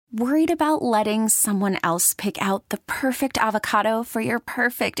Worried about letting someone else pick out the perfect avocado for your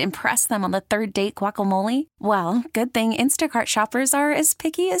perfect impress them on the third date guacamole? Well, good thing Instacart shoppers are as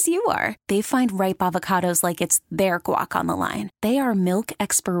picky as you are. They find ripe avocados like it's their guac on the line. They are milk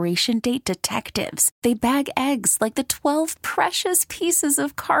expiration date detectives. They bag eggs like the 12 precious pieces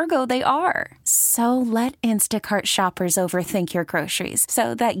of cargo they are. So let Instacart shoppers overthink your groceries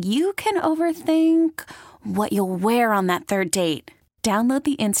so that you can overthink what you'll wear on that third date. Download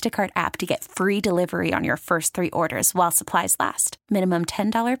the Instacart app to get free delivery on your first 3 orders while supplies last. Minimum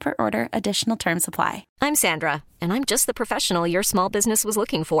 $10 per order. Additional terms apply. I'm Sandra, and I'm just the professional your small business was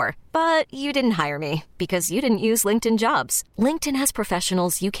looking for. But you didn't hire me because you didn't use LinkedIn Jobs. LinkedIn has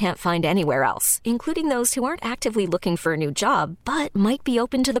professionals you can't find anywhere else, including those who aren't actively looking for a new job, but might be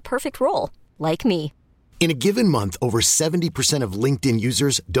open to the perfect role, like me. In a given month, over 70% of LinkedIn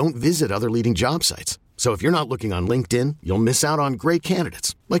users don't visit other leading job sites. So if you're not looking on LinkedIn, you'll miss out on great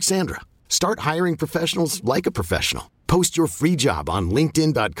candidates like Sandra. Start hiring professionals like a professional. Post your free job on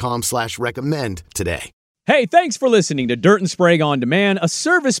linkedin.com/recommend today. Hey, thanks for listening to Dirt and Sprague On Demand, a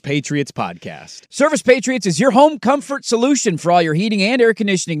Service Patriots podcast. Service Patriots is your home comfort solution for all your heating and air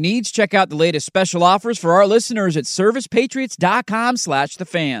conditioning needs. Check out the latest special offers for our listeners at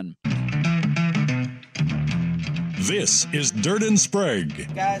servicepatriots.com/thefan. This is Dirt and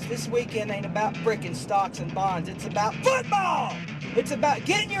Sprague. Guys, this weekend ain't about frickin' stocks and bonds. It's about football. It's about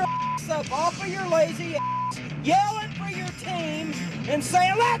getting your ass up off of your lazy ass, yelling for your team, and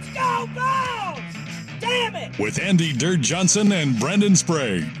saying, "Let's go, Vols!" Damn it! With Andy Dirt Johnson and Brendan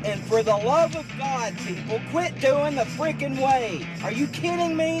Sprague. And for the love of God, people, quit doing the frickin' wave. Are you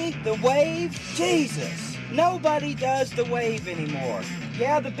kidding me? The wave? Jesus. Nobody does the wave anymore.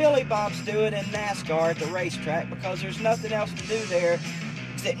 Yeah, the Billy Bobs do it in NASCAR at the racetrack because there's nothing else to do there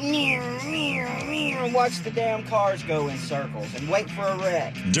except and watch the damn cars go in circles and wait for a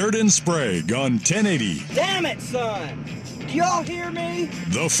wreck. Dirt and Sprague on 1080. Damn it, son! Do y'all hear me?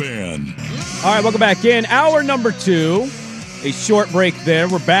 The Fan. All right, welcome back in. Hour number 2. A short break there.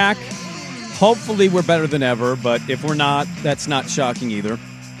 We're back. Hopefully we're better than ever, but if we're not, that's not shocking either.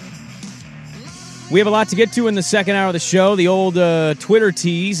 We have a lot to get to in the second hour of the show. The old Twitter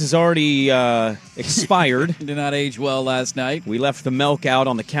tease is already expired. Did not age well last night. We left the milk out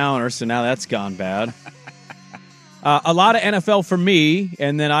on the counter, so now that's gone bad. A lot of NFL for me,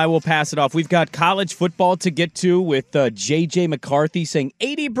 and then I will pass it off. We've got college football to get to with J.J. McCarthy saying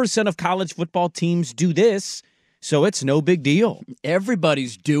 80% of college football teams do this, so it's no big deal.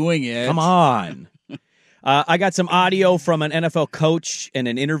 Everybody's doing it. Come on. I got some audio from an NFL coach and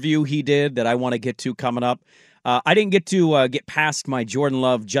an interview he did that I want to get to coming up. I didn't get to get past my Jordan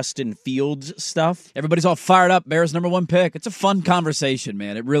Love, Justin Fields stuff. Everybody's all fired up. Bears #1 pick. It's a fun conversation,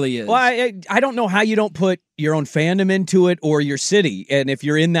 man. It really is. Well, I don't know how you don't put your own fandom into it or your city. And if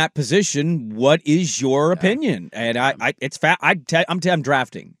you're in that position, what is your opinion? And I'm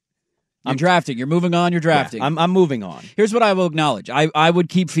drafting. I'm drafting. You're moving on. You're drafting. Yeah, I'm moving on. Here's what I will acknowledge. I would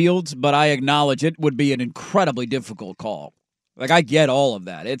keep Fields, but I acknowledge it would be an incredibly difficult call. Like, I get all of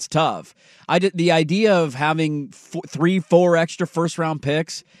that. It's tough. The idea of having 3-4 extra first-round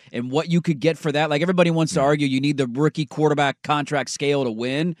picks and what you could get for that. Like, everybody wants to argue you need the rookie quarterback contract scale to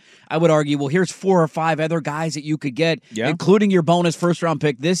win. I would argue, well, here's 4 or 5 other guys that you could get, including your bonus first-round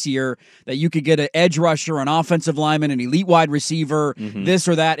pick this year, that you could get an edge rusher, an offensive lineman, an elite wide receiver, this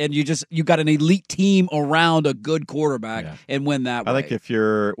or that, and you got an elite team around a good quarterback and win that way. I think if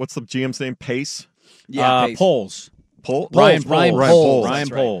you're, what's the GM's name? Pace? Yeah, Pace. Poles. Ryan Poles. Ryan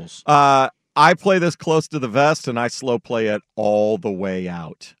Poles. I play this close to the vest, and I slow play it all the way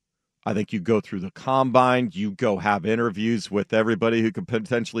out. I think you go through the combine, you go have interviews with everybody who could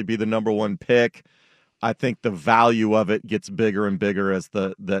potentially be the #1 pick. I think the value of it gets bigger and bigger as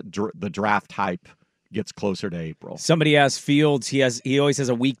the draft hype gets closer to April. Somebody asked Fields, he always has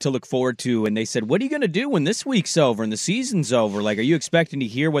a week to look forward to, and they said, what are you going to do when this week's over and the season's over? Like, are you expecting to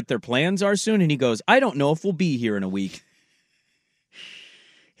hear what their plans are soon? And he goes, I don't know if we'll be here in a week.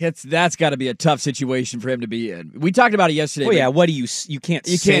 That's got to be a tough situation for him to be in. We talked about it yesterday. Well, yeah, what do you can't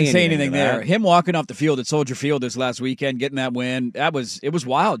say anything there. Him walking off the field at Soldier Field this last weekend, getting that win, it was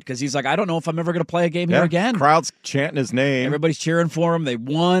wild because he's like, I don't know if I'm ever going to play a game here again. Crowd's chanting his name. Everybody's cheering for him. They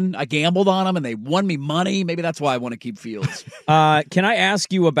won. I gambled on them, and they won me money. Maybe that's why I want to keep Fields. Can I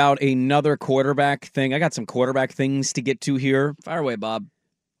ask you about another quarterback thing? I got some quarterback things to get to here. Fire away, Bob.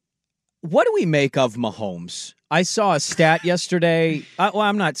 What do we make of Mahomes? I saw a stat yesterday.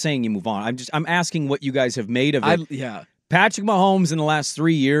 I'm not saying you move on. I'm asking what you guys have made of it. Yeah. Patrick Mahomes in the last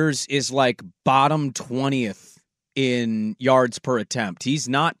 3 years is like bottom 20th in yards per attempt. He's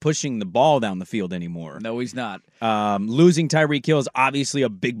not pushing the ball down the field anymore. No, he's not. Losing Tyreek Hill is obviously a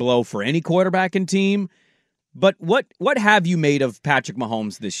big blow for any quarterback and team. But what have you made of Patrick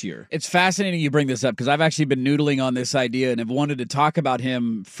Mahomes this year? It's fascinating you bring this up because I've actually been noodling on this idea and have wanted to talk about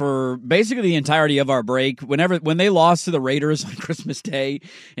him for basically the entirety of our break. When they lost to the Raiders on Christmas Day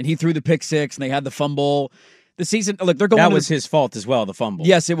and he threw the pick six and they had the fumble, the season, look, they're going. That was his fault as well, the fumble.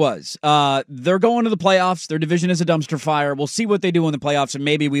 Yes, it was. They're going to the playoffs. Their division is a dumpster fire. We'll see what they do in the playoffs, and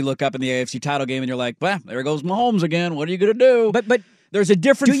maybe we look up in the AFC title game and you're like, well, there goes Mahomes again. What are you going to do? But there's a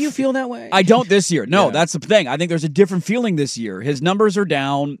different. Do you feel that way? I don't this year. No, Yeah. That's the thing. I think there's a different feeling this year. His numbers are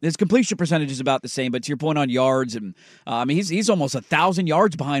down. His completion percentage is about the same. But to your point on yards, and he's almost 1,000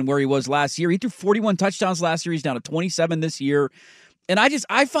 yards behind where he was last year. He threw 41 touchdowns last year. He's down to 27 this year. And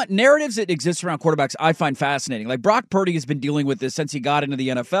I find narratives that exist around quarterbacks I find fascinating. Like Brock Purdy has been dealing with this since he got into the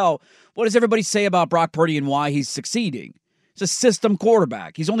NFL. What does everybody say about Brock Purdy and why he's succeeding? He's a system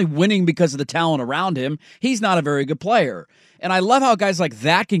quarterback. He's only winning because of the talent around him. He's not a very good player. And I love how guys like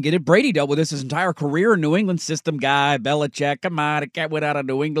that can get it. Brady dealt with this his entire career. New England system guy, Belichick, come on, I can't win out of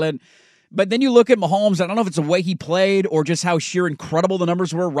New England. But then you look at Mahomes, I don't know if it's the way he played or just how sheer incredible the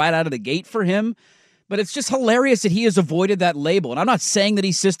numbers were right out of the gate for him. But it's just hilarious that he has avoided that label. And I'm not saying that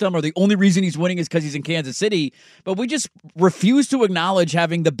he's system or the only reason he's winning is because he's in Kansas City, but we just refuse to acknowledge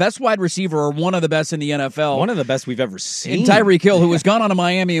having the best wide receiver or one of the best in the NFL. One of the best we've ever seen. In Tyreek Hill, who has gone on to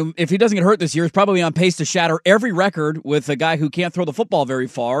Miami. If he doesn't get hurt this year, is probably on pace to shatter every record with a guy who can't throw the football very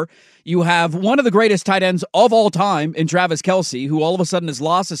far. You have one of the greatest tight ends of all time in Travis Kelce, who all of a sudden has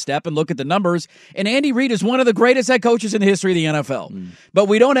lost a step, and look at the numbers. And Andy Reid is one of the greatest head coaches in the history of the NFL. But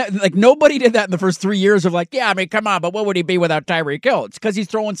we don't have, nobody did that in the first 3 years of come on, but what would he be without Tyreek Hill? It's because he's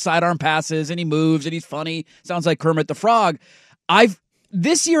throwing sidearm passes and he moves and he's funny. Sounds like Kermit the Frog.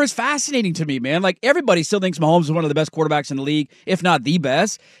 This year is fascinating to me, man. Like, everybody still thinks Mahomes is one of the best quarterbacks in the league, if not the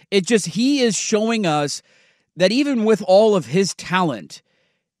best. He is showing us that even with all of his talent,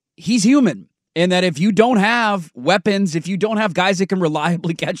 he's human. And that if you don't have weapons, if you don't have guys that can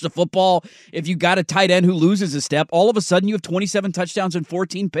reliably catch the football, if you got a tight end who loses a step, all of a sudden you have 27 touchdowns and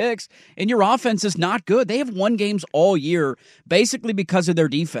 14 picks, and your offense is not good. They have won games all year, basically because of their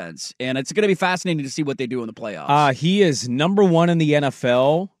defense. And it's going to be fascinating to see what they do in the playoffs. He is number one in the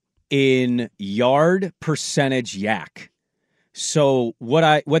NFL in yard percentage yak. So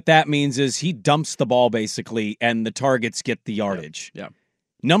what that means is he dumps the ball, basically, and the targets get the yardage. Yeah.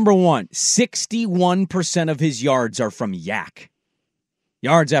 Number one, 61% of his yards are from yak.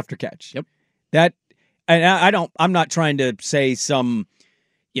 Yards after catch. Yep. I'm not trying to say some,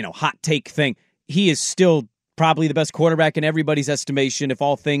 hot take thing. He is still probably the best quarterback in everybody's estimation. If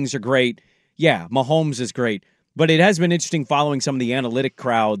all things are great, yeah, Mahomes is great. But it has been interesting following some of the analytic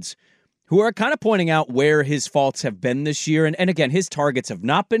crowds who are kind of pointing out where his faults have been this year. And again, his targets have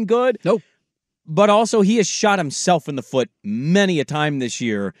not been good. Nope. But also, he has shot himself in the foot many a time this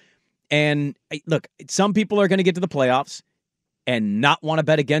year. And look, some people are going to get to the playoffs and not want to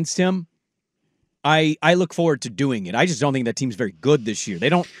bet against him. I look forward to doing it. I just don't think that team's very good this year. They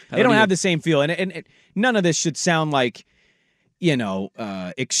don't have the same feel. And none of this should sound like,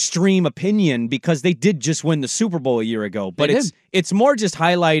 extreme opinion, because they did just win the Super Bowl a year ago. But it's more just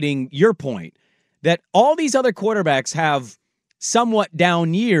highlighting your point that all these other quarterbacks have somewhat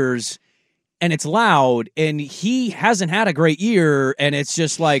down years. And it's loud, and he hasn't had a great year, and it's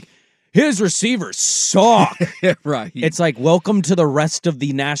just like, his receivers suck. Right. It's like, welcome to the rest of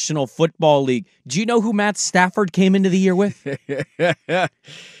the National Football League. Do you know who Matt Stafford came into the year with?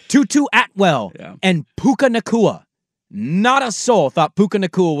 Tutu Atwell and Puka Nacua. Not a soul thought Puka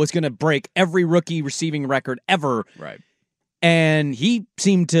Nacua was going to break every rookie receiving record ever. Right. And he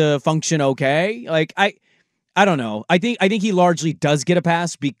seemed to function okay. I don't know. I think he largely does get a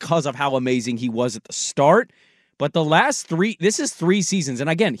pass because of how amazing he was at the start. But the last this is 3 seasons. And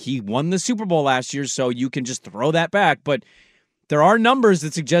again, he won the Super Bowl last year, so you can just throw that back. But there are numbers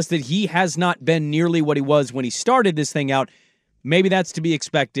that suggest that he has not been nearly what he was when he started this thing out. Maybe that's to be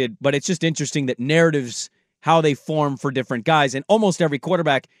expected, but it's just interesting that narratives, how they form for different guys. And almost every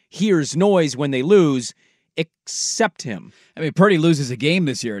quarterback hears noise when they lose, except him. I mean, Purdy loses a game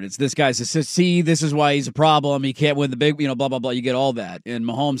this year, and it's this guy's assist. See, this is why he's a problem. He can't win the big, blah, blah, blah. You get all that. And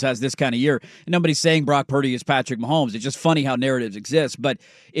Mahomes has this kind of year. And nobody's saying Brock Purdy is Patrick Mahomes. It's just funny how narratives exist. But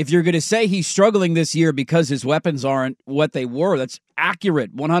if you're going to say he's struggling this year because his weapons aren't what they were, that's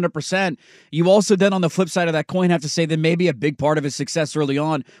accurate, 100%. You also then, on the flip side of that coin, have to say that maybe a big part of his success early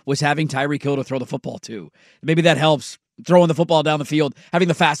on was having Tyreek Hill to throw the football to. Maybe that helps. throwing the football down the field, having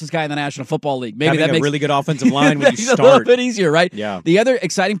the fastest guy in the National Football League. Maybe having that makes a really good offensive line when you makes start. it a little bit easier, right? Yeah. The other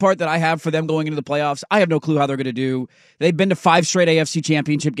exciting part that I have for them going into the playoffs, I have no clue how they're going to do. They've been to 5 straight AFC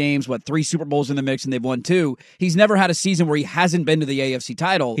championship games, 3 Super Bowls in the mix, and they've won 2. He's never had a season where he hasn't been to the AFC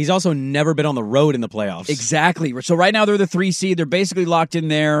title. He's also never been on the road in the playoffs. Exactly. So right now they're the 3 seed. They're basically locked in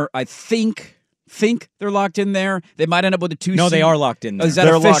there. I think they're locked in there. They might end up with a 2 seed. No, they are locked in there. Is that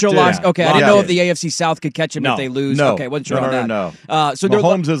They're official? locked in. Okay, I didn't know if the AFC South could catch them if they lose. No. Okay, wasn't sure on that. No. So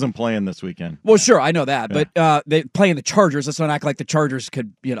Mahomes isn't playing this weekend. Well, sure, I know that, but they playing the Chargers. Let's not act like the Chargers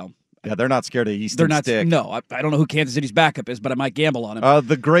could, Yeah, they're not scared of Easton they're not. Stick. No, I don't know who Kansas City's backup is, but I might gamble on him.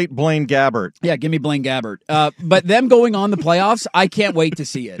 The great Blaine Gabbert. Yeah, give me Blaine Gabbert. But them going on the playoffs, I can't wait to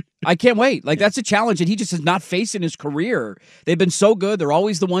see it. I can't wait. That's a challenge that he just has not faced in his career. They've been so good. They're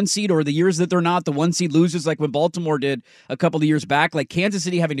always the 1 seed, or the years that they're not, the 1 seed loses, like when Baltimore did a couple of years back. Like Kansas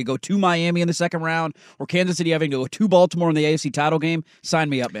City having to go to Miami in the second round, or Kansas City having to go to Baltimore in the AFC title game. Sign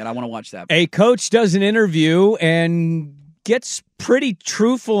me up, man. I want to watch that. A coach does an interview and gets pretty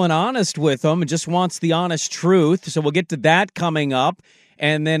truthful and honest with them and just wants the honest truth. So we'll get to that coming up.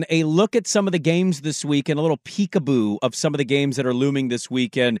 And then a look at some of the games this week and a little peekaboo of some of the games that are looming this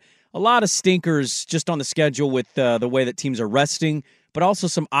weekend. A lot of stinkers just on the schedule with the way that teams are resting, but also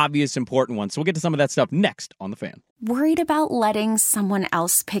some obvious important ones. So we'll get to some of that stuff next on The Fan. Worried about letting someone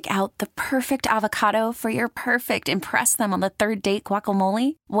else pick out the perfect avocado for your perfect impress them on the third date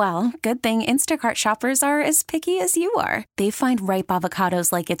guacamole? Well, good thing Instacart shoppers are as picky as you are. They find ripe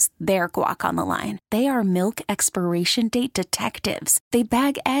avocados like it's their guac on the line. They are milk expiration date detectives. They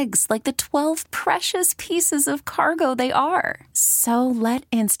bag eggs like the 12 precious pieces of cargo they are. So let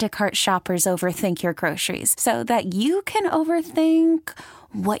Instacart shoppers overthink your groceries so that you can overthink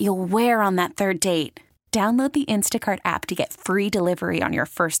what you'll wear on that third date. Download the Instacart app to get free delivery on your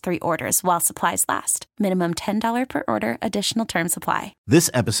first 3 orders while supplies last. Minimum $10 per order. Additional terms apply. This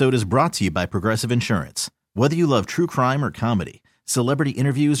episode is brought to you by Progressive Insurance. Whether you love true crime or comedy, celebrity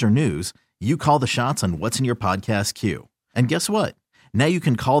interviews or news, you call the shots on what's in your podcast queue. And guess what? Now you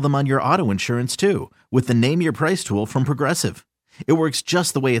can call them on your auto insurance too with the Name Your Price tool from Progressive. It works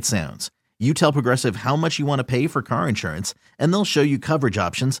just the way it sounds. You tell Progressive how much you want to pay for car insurance, and they'll show you coverage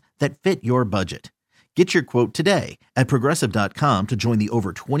options that fit your budget. Get your quote today at Progressive.com to join the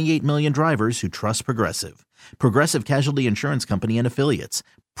over 28 million drivers who trust Progressive. Progressive Casualty Insurance Company and Affiliates.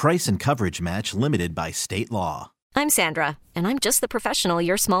 Price and coverage match limited by state law. I'm Sandra, and I'm just the professional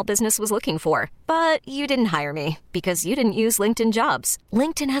your small business was looking for. But you didn't hire me because you didn't use LinkedIn Jobs.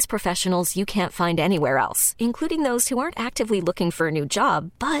 LinkedIn has professionals you can't find anywhere else, including those who aren't actively looking for a new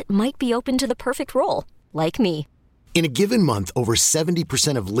job, but might be open to the perfect role, like me. In a given month, over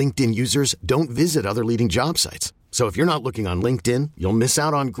 70% of LinkedIn users don't visit other leading job sites. So if you're not looking on LinkedIn, you'll miss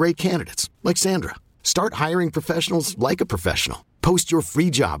out on great candidates like Sandra. Start hiring professionals like a professional. Post your free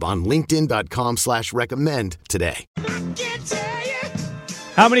job on linkedin.com/recommend today.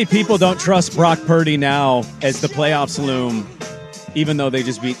 How many people don't trust Brock Purdy now as the playoffs loom, even though they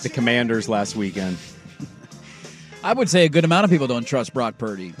just beat the Commanders last weekend? I would say a good amount of people don't trust Brock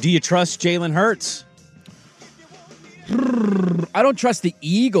Purdy. Do you trust Jalen Hurts? I don't trust the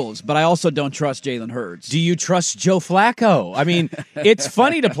Eagles, but I also don't trust Jalen Hurts. Do you trust Joe Flacco? I mean, it's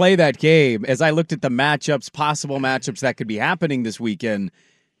funny to play that game as I looked at the possible matchups that could be happening this weekend,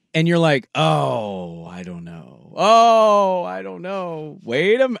 and you're like, I don't know.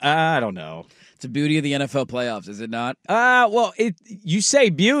 Wait a minute. I don't know. It's the beauty of the NFL playoffs, is it not? You say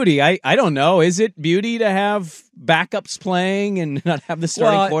beauty. I don't know. Is it beauty to have backups playing and not have the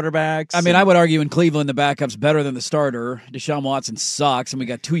starting quarterbacks? I mean, I would argue in Cleveland the backup's better than the starter. Deshaun Watson sucks, and we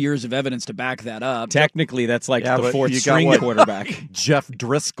got 2 years of evidence to back that up. Technically, that's like the fourth string quarterback. Jeff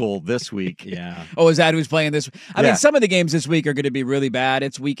Driscoll this week. Yeah. Oh, is that who's playing this? I mean, some of the games this week are going to be really bad.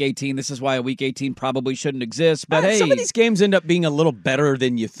 It's Week 18. This is why a Week 18 probably shouldn't exist. But hey, some of these games end up being a little better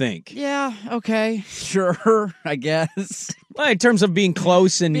than you think. Yeah, okay, sure, I guess. Well, in terms of being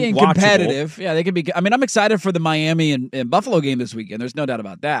close and being watchable. Competitive, yeah, they could be. I mean, I'm excited for the Miami and Buffalo game this weekend. There's no doubt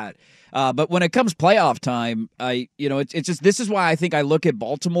about that. But when it comes playoff time, it's just this is why I think I look at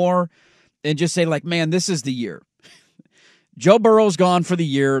Baltimore and just say like, man, this is the year. Joe Burrow's gone for the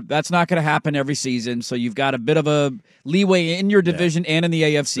year. That's not going to happen every season. So you've got a bit of a leeway in your division and in the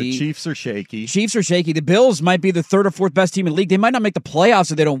AFC. The Chiefs are shaky. The Bills might be the third or fourth best team in the league. They might not make the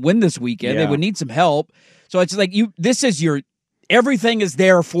playoffs if they don't win this weekend. Yeah. They would need some help. So it's like this is your everything is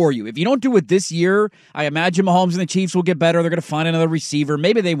there for you. If you don't do it this year, I imagine Mahomes and the Chiefs will get better. They're going to find another receiver.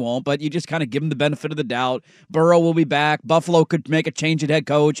 Maybe they won't, but you just kind of give them the benefit of the doubt. Burrow will be back. Buffalo could make a change at head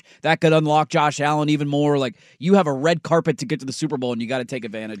coach. That could unlock Josh Allen even more. Like, you have a red carpet to get to the Super Bowl, and you got to take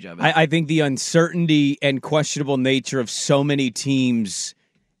advantage of it. I think the uncertainty and questionable nature of so many teams,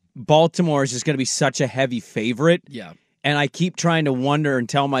 Baltimore is just going to be such a heavy favorite. Yeah. And I keep trying to wonder and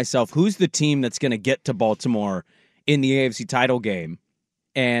tell myself, who's the team that's going to get to Baltimore in the AFC title game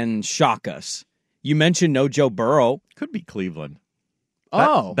and shock us? You mentioned no Joe Burrow. Could be Cleveland.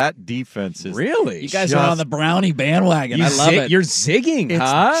 That defense is really. You guys are on the Brownie bandwagon. I love it. You're zigging,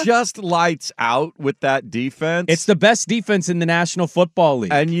 It's just lights out with that defense. It's the best defense in the National Football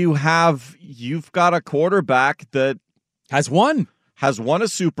League, and you've got a quarterback that has won a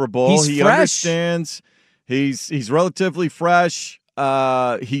Super Bowl. He fresh. Understands. He's relatively fresh.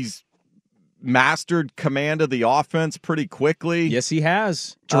 He's mastered command of the offense pretty quickly. Yes, he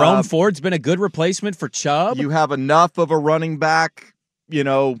has. Jerome Ford's been a good replacement for Chubb. You have enough of a running back,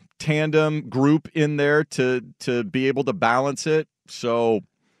 tandem group in there to be able to balance it. So,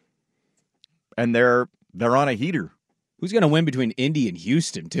 and they're on a heater. Who's going to win between Indy and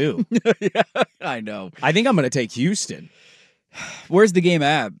Houston, too? Yeah, I know. I think I'm going to take Houston. Where's the game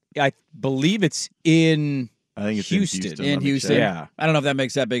at? I believe it's in Houston. In Houston. Yeah. I don't know if that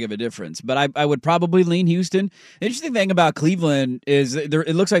makes that big of a difference, but I would probably lean Houston. The interesting thing about Cleveland is it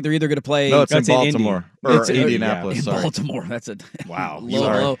looks like they're either going to play. No, it's in Baltimore. Or Indianapolis. In sorry. Baltimore. That's a wow.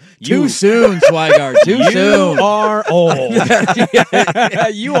 low. Too soon, Swigard. Too soon. You are old.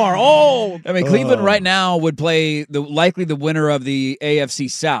 You are old. I mean, Cleveland right now would play likely the winner of the AFC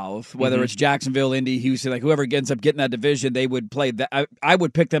South, whether it's Jacksonville, Indy, Houston, like whoever ends up getting that division, they would play that. I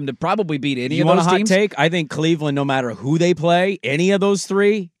would pick them to probably beat any of those teams. You want a hot take? I think Cleveland, no matter who they play, any of those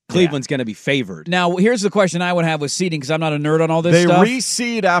three, Cleveland's going to be favored. Now, here's the question I would have with seeding, because I'm not a nerd on all this stuff. They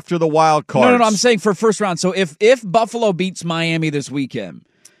reseed after the wild cards. No, I'm saying for first round. So if Buffalo beats Miami this weekend,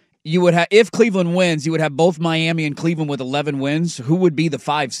 you would have, if Cleveland wins, you would have both Miami and Cleveland with 11 wins. Who would be the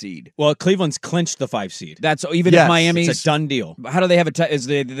 5 seed? Well, Cleveland's clinched the 5 seed. That's even if Miami's it's a done deal. How do they have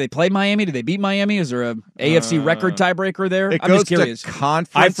did they play Miami? Did they beat Miami? Is there a AFC record tiebreaker there? I'm just curious.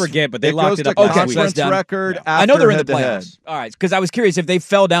 I forget, but they locked it up. Conference record. Yeah. I know they're in the head-to-head. playoffs. All right, because I was curious if they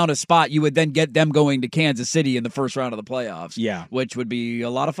fell down a spot, you would then get them going to Kansas City in the first round of the playoffs. Yeah, which would be a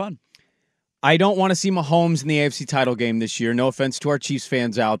lot of fun. I don't want to see Mahomes in the AFC title game this year. No offense to our Chiefs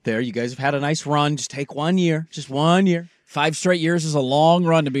fans out there. You guys have had a nice run. Just take 1 year. Just 1 year. 5 straight years is a long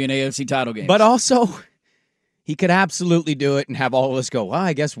run to be an AFC title game. But also, he could absolutely do it and have all of us go, well,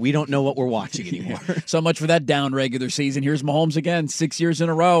 I guess we don't know what we're watching anymore. So much for that down regular season. Here's Mahomes again, 6 years in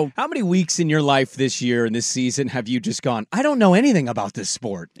a row. How many weeks in your life this year and this season have you just gone, I don't know anything about this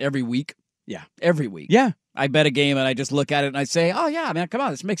sport? Every week. Yeah. Every week. Yeah. I bet a game and I just look at it and I say, oh, yeah, man, come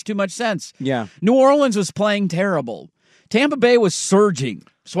on, this makes too much sense. Yeah. New Orleans was playing terrible. Tampa Bay was surging.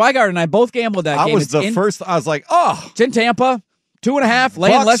 Swigard and I both gambled that game. I was like, oh. It's in Tampa, 2.5,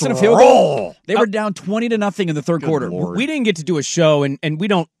 laying less than a field goal. They were down 20-0 in the third quarter. Lord. We didn't get to do a show, and we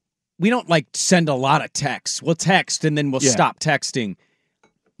don't like send a lot of texts. We'll text, and then we'll stop texting.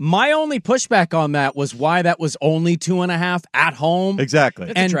 My only pushback on that was why that was only 2.5 at home. Exactly.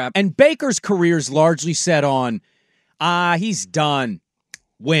 It's a trap. And Baker's career's largely set on, he's done.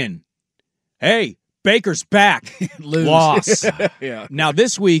 Win. Hey, Baker's back. Lose. Loss. Yeah. Now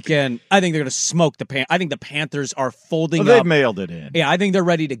this weekend, I think they're going to smoke the Panthers. I think the Panthers are folding up. They've mailed it in. Yeah, I think they're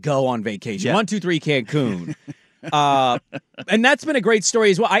ready to go on vacation. Yeah. 1, 2, 3 Cancun. And that's been a great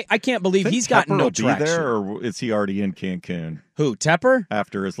story as well. I can't believe he's gotten no traction. There, or is he already in Cancun? Who, Tepper?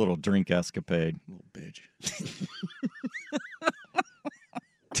 After his little drink escapade. Little bitch.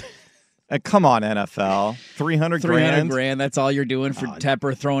 And come on, NFL. 300 grand. That's all you're doing for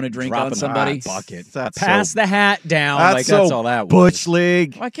Tepper throwing a drink on somebody? Bucket. That's Pass the hat down. That's all that was. Butch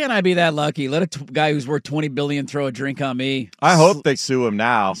League. Why can't I be that lucky? Let a guy who's worth $20 billion throw a drink on me. I hope they sue him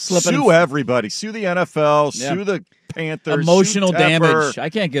now. Sue everybody. Sue the NFL. Yeah. Sue the Panthers. Emotional sue damage. I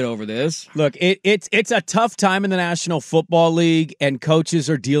can't get over this. Look, it's a tough time in the National Football League, and coaches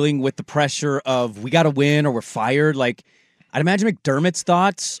are dealing with the pressure of we got to win or we're fired. Like, I'd imagine McDermott's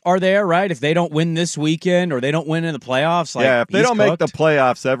thoughts are there, right? If they don't win this weekend or they don't win in the playoffs, like, if they don't cooked. make the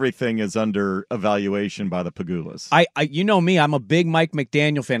playoffs, everything is under evaluation by the Pagulas. You know me, I'm a big Mike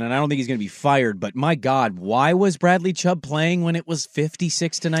McDaniel fan, and I don't think he's going to be fired. But my God, why was Bradley Chubb playing when it was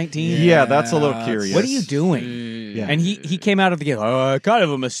 56-19? Yeah, that's a little curious. What are you doing? Yeah. And he came out of the game, kind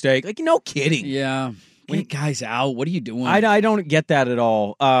of a mistake. Like, no kidding. Yeah. Get guys out. What are you doing? I don't get that at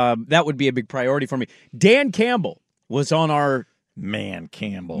all. That would be a big priority for me. Dan Campbell was on our Man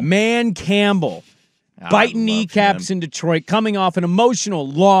Campbell. biting kneecaps in Detroit, coming off an emotional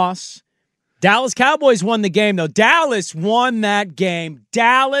loss. Dallas Cowboys won the game, though. Dallas won that game.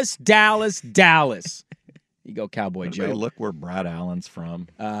 Dallas. You go, Cowboy Joe. Hey, look where Brad Allen's from.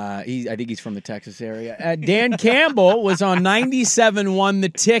 I think he's from the Texas area. Dan Campbell was on 97.1 The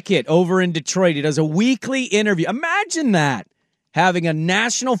Ticket over in Detroit. He does a weekly interview. Imagine that, having a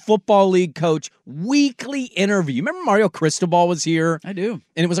National Football League coach weekly interview. Remember Mario Cristobal was here? I do.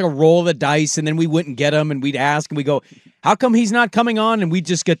 And it was like a roll of the dice, and then we wouldn't get him, and we'd ask, and we go, how come he's not coming on? And we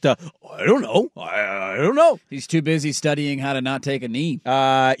just get the, I don't know. I don't know. He's too busy studying how to not take a knee.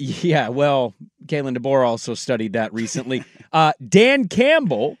 Yeah, well, Kalen DeBoer also studied that recently. Dan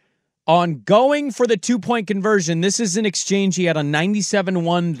Campbell on going for the 2-point conversion. This is an exchange he had on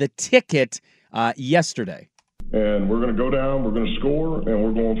 97.1 The Ticket yesterday. And we're going to go down, we're going to score, and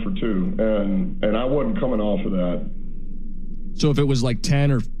we're going for 2. And I wasn't coming off of that. So if it was like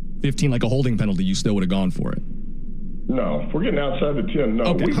 10 or 15, like a holding penalty, you still would have gone for it? No, if we're getting outside the 10, no.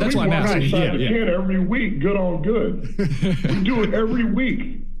 Okay, that's why I'm asking. Outside the 10 every week, good on good. We do it every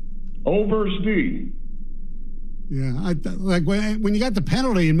week. O versus D. Yeah, like when you got the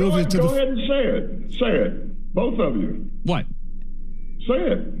penalty and move it to go ahead and say it. Say it. Both of you. What? Say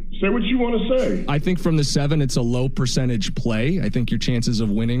it. Say what you want to say. I think from the 7, it's a low percentage play. I think your chances of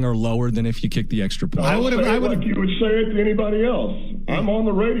winning are lower than if you kick the extra point. I would like you would say it to anybody else. I'm on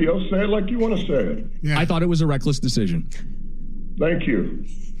the radio. Say it like you want to say it. Yeah. I thought it was a reckless decision. Thank you.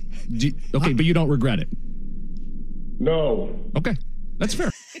 Okay, but you don't regret it? No. Okay, that's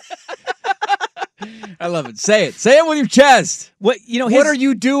fair. I love it. Say it. Say it with your chest. What are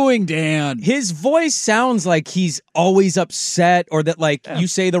you doing, Dan? His voice sounds like he's always upset, or that you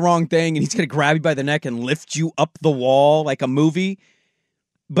say the wrong thing and he's going to grab you by the neck and lift you up the wall like a movie.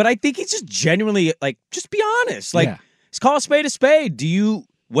 But I think he's just genuinely just be honest. Let's call a spade a spade.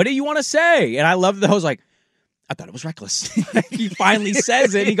 What do you want to say? And I love that. I was like, I thought it was reckless. He finally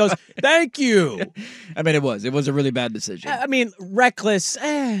says it. And he goes, thank you. I mean, it was a really bad decision. I mean, reckless.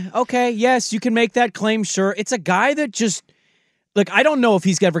 Okay, yes, you can make that claim, sure. It's a guy that just, I don't know if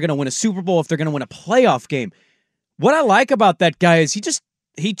he's ever going to win a Super Bowl, if they're going to win a playoff game. What I like about that guy is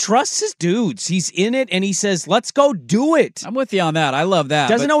he trusts his dudes. He's in it, and he says, let's go do it. I'm with you on that. I love that.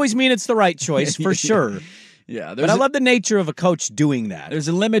 Doesn't always mean it's the right choice, for sure. Yeah, but I love the nature of a coach doing that. There's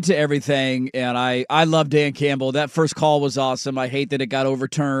a limit to everything, and I love Dan Campbell. That first call was awesome. I hate that it got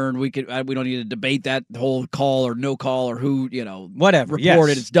overturned. We don't need to debate that whole call or no call or who whatever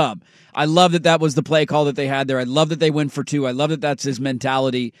reported. Yes. It's dumb. I love that was the play call that they had there. I love that they went for 2. I love that that's his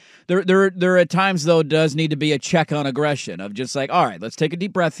mentality. There at times though does need to be a check on aggression of just all right, let's take a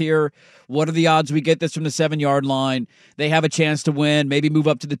deep breath here. What are the odds we get this from the 7-yard line? They have a chance to win, maybe move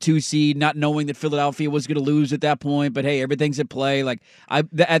up to the 2 seed, not knowing that Philadelphia was going to lose at that point. But hey, everything's at play.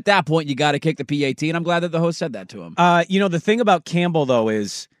 At that point, you got to kick the PAT, and I'm glad that the host said that to him. The thing about Campbell though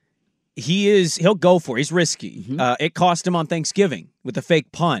is he'll go for it. He's risky. Mm-hmm. It cost him on Thanksgiving with the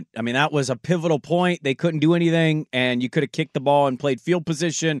fake punt. I mean, that was a pivotal point. They couldn't do anything, and you could have kicked the ball and played field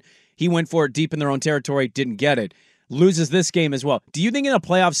position. He went for it deep in their own territory, didn't get it. Loses this game as well. Do you think in a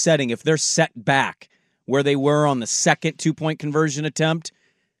playoff setting, if they're set back where they were on the second 2-point conversion attempt,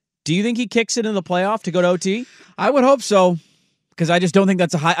 do you think he kicks it in the playoff to go to OT? I would hope so. Because I just don't think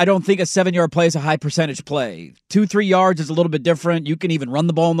I don't think a 7-yard play is a high percentage play. 2-3 yards is a little bit different. You can even run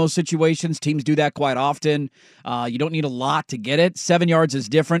the ball in those situations. Teams do that quite often. You don't need a lot to get it. 7 yards is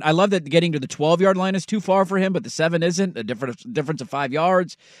different. I love that getting to the 12-yard line is too far for him, but the 7 isn't. A difference of 5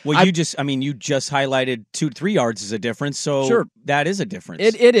 yards. Well, you just highlighted 2-3 yards is a difference, so sure. That is a difference.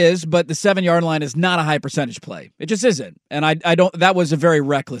 It is, but the 7-yard line is not a high percentage play. It just isn't. And I don't. That was a very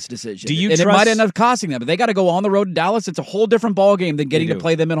reckless decision. It might end up costing them, but they got to go on the road to Dallas. It's a whole different ball game than getting to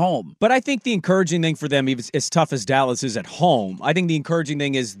play them at home. But I think the encouraging thing for them, even as tough as Dallas is at home, I think the encouraging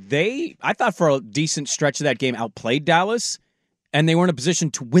thing is I thought for a decent stretch of that game, outplayed Dallas, and they were in a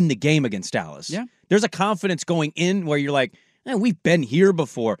position to win the game against Dallas. Yeah. There's a confidence going in where you're like, we've been here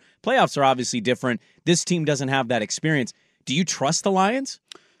before. Playoffs are obviously different. This team doesn't have that experience. Do you trust the Lions?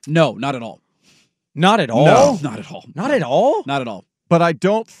 No, not at all. Not at all? No, not at all. Not at all? Not at all. But I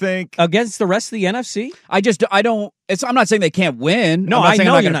don't think against the rest of the NFC. I don't. I'm not saying they can't win. No, I'm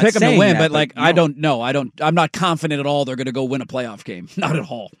not you're going to pick them to win. That, but I don't know. I'm not confident at all they're going to go win a playoff game. Not at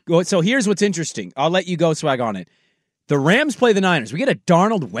all. So here's what's interesting. I'll let you go, Swag, on it. The Rams play the Niners. We get a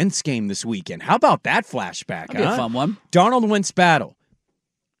Darnold Wentz game this weekend. How about that flashback? That'd be a fun one. Darnold Wentz battle.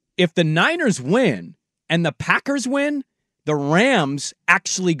 If the Niners win and the Packers win, the Rams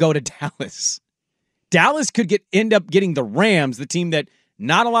actually go to Dallas. Dallas could end up getting the Rams, the team that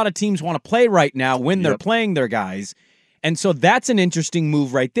not a lot of teams want to play right now when they're playing their guys. And so that's an interesting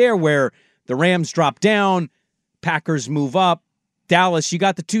move right there where The Rams drop down. Packers move up. Dallas, you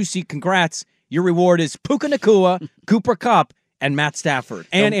got the 2 seed. Congrats. Your reward is Puka Nacua, Cooper Kupp, and Matt Stafford,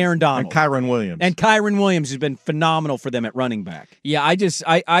 and Aaron Donald. And Kyron Williams. And Kyron Williams has been phenomenal for them at running back. Yeah,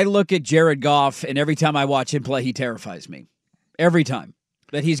 I look at Jared Goff, and every time I watch him play, he terrifies me. Every time.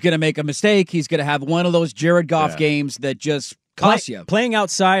 That he's going to make a mistake. He's going to have one of those Jared Goff games that just cost you. Playing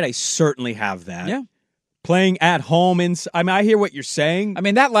outside, I certainly have that. Yeah. Playing at home, I hear what you're saying. I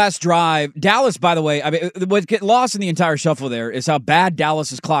mean, that last drive, Dallas, by the way, what get lost in the entire shuffle there is how bad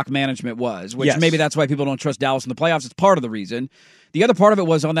Dallas's clock management was, which maybe that's why people don't trust Dallas in the playoffs. It's part of the reason. The other part of it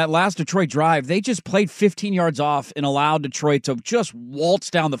was on that last Detroit drive, they just played 15 yards off and allowed Detroit to just waltz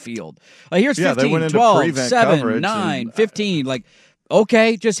down the field. Like, here's 15, 12, 7, 9, 15, like...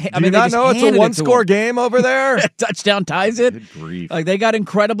 Okay, Do you not know it's a one-score game over there? Touchdown ties it. Good grief. Like, they got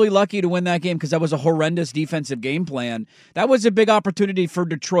incredibly lucky to win that game because that was a horrendous defensive game plan. That was a big opportunity for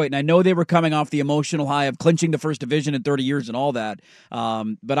Detroit, and I know they were coming off the emotional high of clinching the first division in 30 years and all that.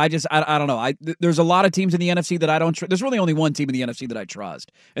 But I don't know. There's a lot of teams in the NFC that I don't trust. There's really only one team in the NFC that I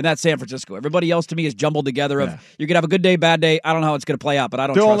trust, and that's San Francisco. Everybody else to me is jumbled together of you're going to have a good day, bad day. I don't know how it's going to play out, but I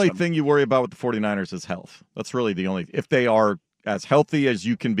don't trust them. The only thing you worry about with the 49ers is health. That's really the only – if they are – as healthy as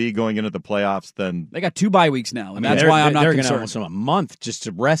you can be going into the playoffs, then they got 2 bye weeks now, and that's why I'm not concerned. They're going to have a month just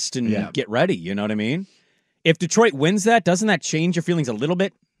to rest and get ready. You know what I mean? If Detroit wins that, doesn't that change your feelings a little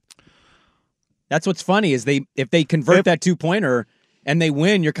bit? That's what's funny is if they convert that 2-pointer and they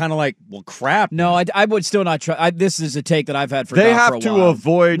win, you're kind of like, well, crap. No, I would still not try. This is a take that I've had for they Goff have for a to while.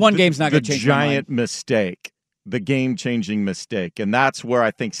 avoid one game's not going to change giant mistake. The game-changing mistake, and that's where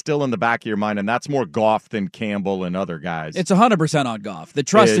I think still in the back of your mind, and that's more Goff than Campbell and other guys. It's 100% on Goff. The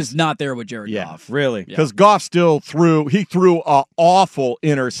trust is not there with Jared Goff. Really. Because Goff still threw an awful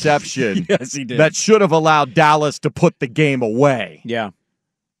interception yes, he did. that should have allowed Dallas to put the game away. Yeah.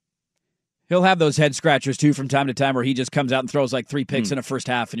 He'll have those head scratchers, too, from time to time where he just comes out and throws like 3 picks in a first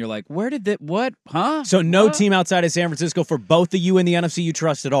half, and you're like, where did that, what, huh? So no team outside of San Francisco for both of you in the NFC you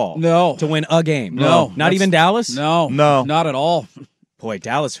trust at all? No. To win a game? No. Not even Dallas? No. Not at all. Boy,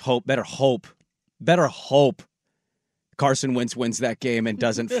 Dallas better hope Carson Wentz wins that game and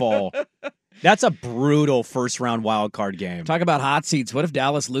doesn't fall. That's a brutal first-round wild card game. Talk about hot seats. What if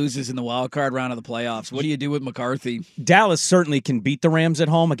Dallas loses in the wild card round of the playoffs? What do you do with McCarthy? Dallas certainly can beat the Rams at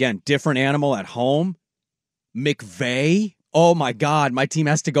home. Again, different animal at home. McVay? Oh, my God. My team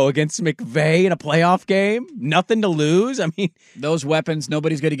has to go against McVay in a playoff game? Nothing to lose? I mean, those weapons,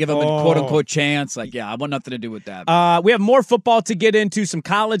 nobody's going to give them a quote-unquote chance. Like, I want nothing to do with that. We have more football to get into, some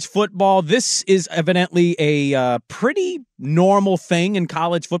college football. This is evidently a pretty normal thing in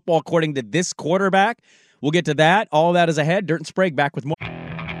college football, according to this quarterback. We'll get to that. All that is ahead. Dirt and Sprague back with more.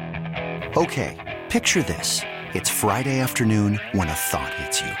 Okay, picture this. It's Friday afternoon when a thought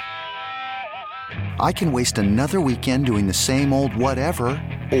hits you. I can waste another weekend doing the same old whatever,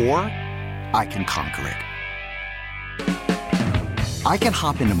 or I can conquer it. I can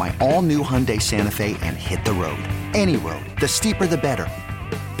hop into my all-new Hyundai Santa Fe and hit the road. Any road. The steeper, the better.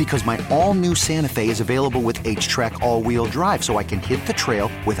 Because my all-new Santa Fe is available with H-Track all-wheel drive, so I can hit the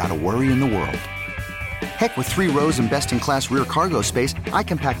trail without a worry in the world. Heck, with 3 rows and best-in-class rear cargo space, I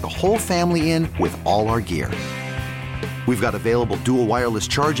can pack the whole family in with all our gear. We've got available dual wireless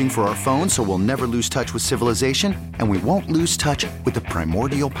charging for our phones, so we'll never lose touch with civilization, and we won't lose touch with the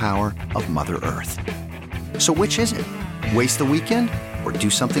primordial power of Mother Earth. So which is it? Waste the weekend or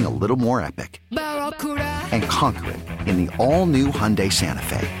do something a little more epic? And conquer it in the all-new Hyundai Santa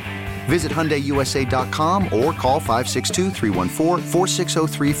Fe. Visit HyundaiUSA.com or call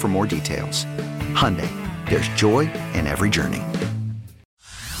 562-314-4603 for more details. Hyundai, there's joy in every journey.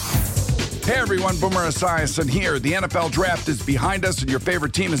 Hey everyone, Boomer Esiason here. The NFL Draft is behind us and your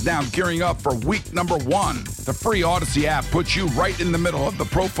favorite team is now gearing up for week number 1. The free Odyssey app puts you right in the middle of the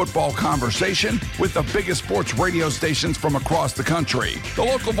pro football conversation with the biggest sports radio stations from across the country. The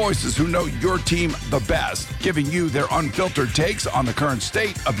local voices who know your team the best, giving you their unfiltered takes on the current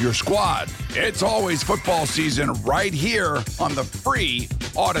state of your squad. It's always football season right here on the free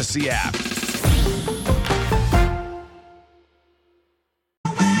Odyssey app.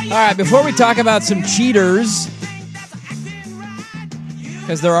 All right, before we talk about some cheaters,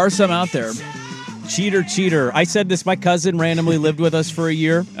 because there are some out there. Cheater. I said this, my cousin randomly lived with us for a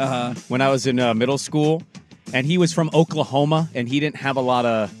year when I was in middle school, and he was from Oklahoma, and he didn't have a lot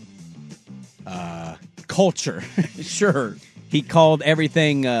of culture. Sure. He called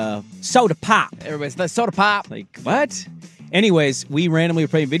everything soda pop. Everybody's like, soda pop. Like, what? Anyways, we randomly were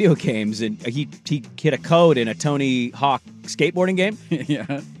playing video games, and he hit a code in a Tony Hawk skateboarding game.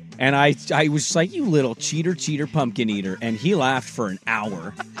 Yeah. And I was just like, you little cheater, pumpkin eater. And he laughed for an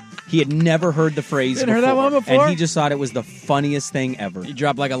hour. He had never heard the phrase Didn't heard that one before? And he just thought it was the funniest thing ever. You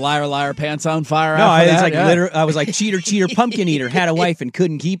dropped like a liar, liar, pants on fire. No, after I was that? like Yeah. I was like cheater, cheater, pumpkin eater, had a wife and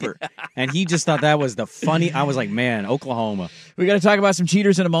couldn't keep her. And he just thought that was the funny. I was like, man, Oklahoma. We got to talk about some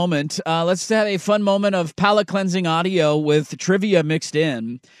cheaters in a moment. Let's have a fun moment of palate cleansing audio with trivia mixed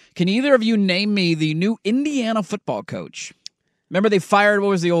in. Can either of you name me the new Indiana football coach? Remember they fired, what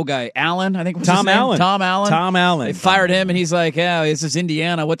was the old guy? Allen, I think was Tom his name? Allen. Tom Allen. Tom Allen. They fired him, and he's like, yeah, this is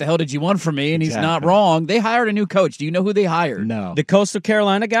Indiana. What the hell did you want from me? And he's not wrong. They hired a new coach. Do you know who they hired? No. The Coastal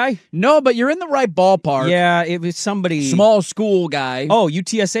Carolina guy? No, but you're in the right ballpark. Yeah, it was somebody. Small school guy. Oh,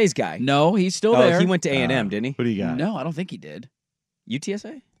 UTSA's guy. No, he's still there. He went to A&M, didn't he? Who do you got? No, I don't think he did.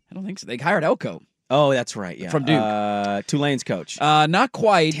 UTSA? I don't think so. They hired Elko. Oh, that's right, yeah. From Duke. Tulane's coach. Not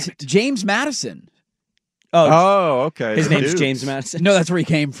quite. James Madison. Oh, okay. His name's Dude. James Madison. No, that's where he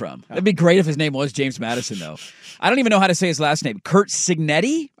came from. It'd be great if his name was James Madison, though. I don't even know how to say his last name. Kurt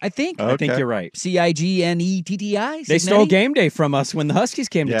Signetti, I think. I think you're right. Cignetti. They stole game day from us when the Huskies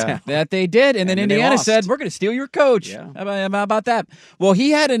came to town. That they did. And then they Indiana lost. said, we're going to steal your coach. Yeah. How about that? Well,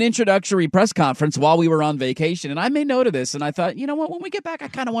 he had an introductory press conference while we were on vacation, and I made note of this, and I thought, you know what? When we get back, I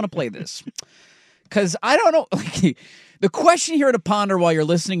kind of want to play this. Because I don't know. Like, the question here to ponder while you're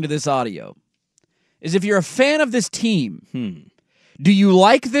listening to this audio is if you're a fan of this team, do you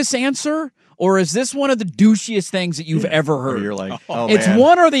like this answer, or is this one of the douchiest things that you've ever heard? You're like, oh, it's man.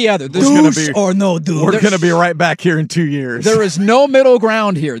 one or the other. We're gonna Douche be- or no douche. We're going to be right back here in 2 years. There is no middle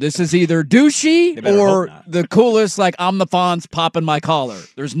ground here. This is either douchey or the coolest, like I'm the Fonz popping my collar.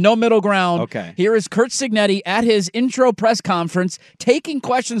 There's no middle ground. Okay. Here is Kurt Signetti at his intro press conference taking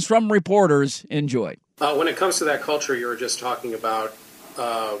questions from reporters. Enjoy. When it comes to that culture you were just talking about,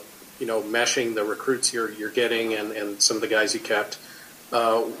 meshing the recruits you're getting and some of the guys you kept,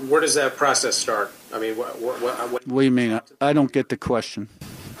 where does that process start? I mean, what do you mean? I don't get the question.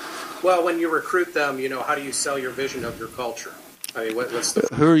 Well, when you recruit them, how do you sell your vision of your culture? I mean, what's the...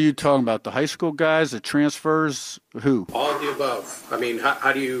 Who are you talking about? The high school guys, the transfers? Who? All of the above. I mean,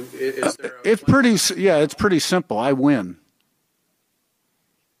 how do you... Is there a... It's pretty simple. I win.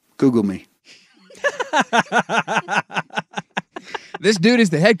 Google me. This dude is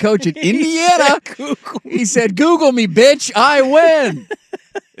the head coach at Indiana. He said, Google me, bitch. I win.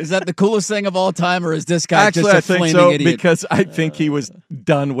 Is that the coolest thing of all time, or is this guy Actually, just a I think flaming so, idiot? because I think he was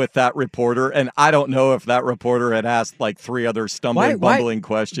done with that reporter, and I don't know if that reporter had asked like 3 other bumbling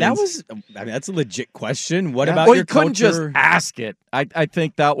questions. That's a legit question. What about well, your you couldn't culture? just ask it. I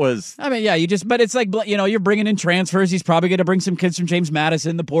think that was... I mean, yeah, but it's like, you're bringing in transfers. He's probably going to bring some kids from James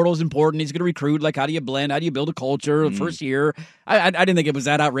Madison. The portal's important. He's going to recruit. Like, how do you blend? How do you build a culture the first year? I didn't think it was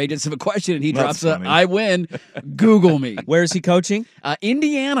that outrageous of a question, and he drops I win. Google me. Where is he coaching?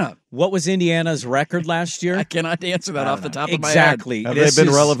 Indiana. What was Indiana's record last year? I cannot answer that off the top of my head. Exactly. Have they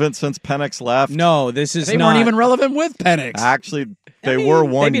been relevant since Penix left? No, this is They not. weren't even relevant with Penix. Actually, they were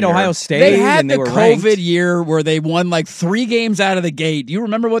one They beat year. Ohio State. They had and the they were COVID ranked. year where they won like 3 games out of the gate. Do you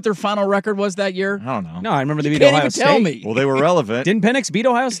remember what their final record was that year? I don't know. No, I remember they You beat can't Ohio even State. tell me. Well, they were relevant. Didn't Penix beat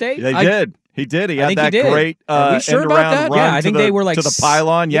Ohio State? They did. He did. He I had think that he did. great Are we sure about end-around that? run Yeah, I think they were like to the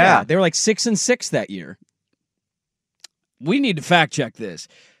pylon. Yeah. They were like 6-6 that year. We need to fact check this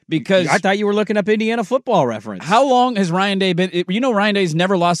because I thought you were looking up Indiana football reference. how long has Ryan Day been? Ryan Day's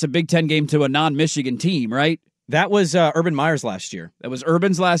never lost a Big Ten game to a non-Michigan team, right? That was Urban Meyer's last year. That was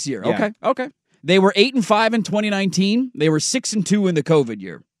Urban's last year. Yeah. Okay. They were 8-5 in 2019. They were 6-2 in the COVID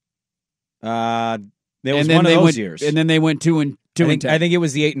year. There was one of those years. And then they went 2-10. I think it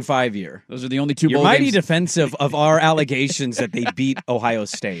was the 8-5 year. Those are the only 2 You're bowl mighty games. defensive of our allegations that they beat Ohio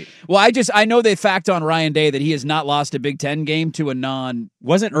State. Well, I know they fact on Ryan Day that he has not lost a Big Ten game to a non.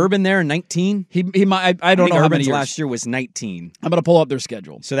 Wasn't Urban there in 19? He might. I don't know how many Urban's years. last year was 19. I'm going to pull up their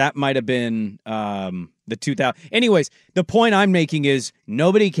schedule. So that might have been the 2000. Anyways, the point I'm making is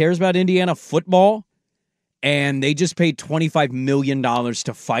nobody cares about Indiana football, and they just paid $25 million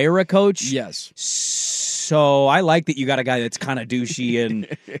to fire a coach. Yes. So I like that you got a guy that's kind of douchey and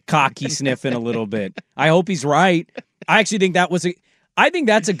cocky sniffing a little bit. I hope he's right. I actually think I think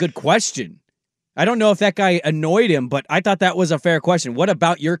that's a good question. I don't know if that guy annoyed him, but I thought that was a fair question. What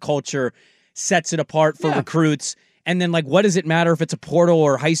about your culture sets it apart for recruits? And then, what does it matter if it's a portal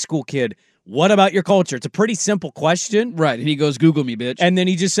or high school kid? What about your culture? It's a pretty simple question. Right. And he goes, Google me, bitch. And then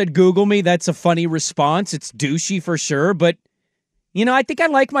he just said, Google me. That's a funny response. It's douchey for sure. But, I think I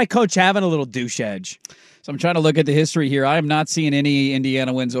like my coach having a little douche edge. So I'm trying to look at the history here. I am not seeing any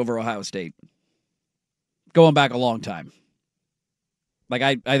Indiana wins over Ohio State. Going back a long time.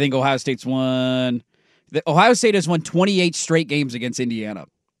 I think Ohio State's won. Ohio State has won 28 straight games against Indiana.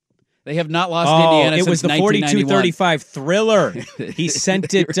 They have not lost to Indiana it since 1991. was the 42-35 thriller. He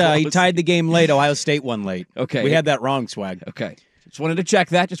sent it. He tied the game late. Ohio State won late. Okay. We had that wrong, Swag. Okay. Just wanted to check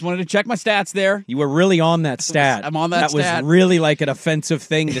that. Just wanted to check my stats there. You were really on that stat. I'm on that stat. That was really like an offensive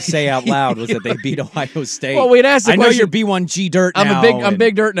thing to say out loud, was that they beat Ohio State. Well, we'd asked the I know question. you're B1G dirt now. I'm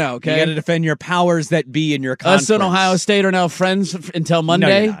big dirt now, okay? You got to defend your powers that be in your conference. Us and Ohio State are now friends until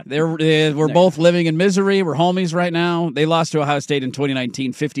Monday. No, you're not. We're both living in misery. We're homies right now. They lost to Ohio State in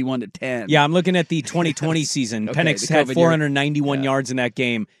 2019, 51-10. Yeah, I'm looking at the 2020 season. Okay, Penix the had COVID 491 yards in that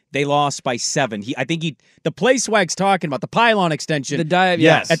game. They lost by 7. The play Swag's talking about, the pylon extension. The dive,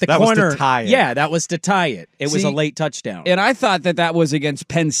 yes. At the that corner. was to tie it. Yeah, that was to tie it. It was a See, late touchdown. And I thought that was against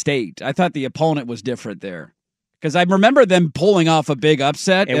Penn State. I thought the opponent was different there. Because I remember them pulling off a big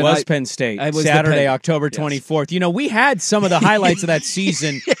upset. It was Penn State. Saturday, October 24th. Yes. You know, we had some of the highlights of that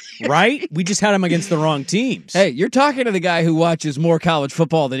season, right? We just had them against the wrong teams. Hey, you're talking to the guy who watches more college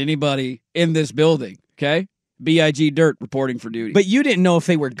football than anybody in this building, okay? BIG Dirt reporting for duty. But you didn't know if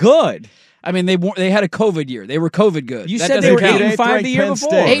they were good. I mean, they had a COVID year. They were COVID good. You said they were 8-5 the year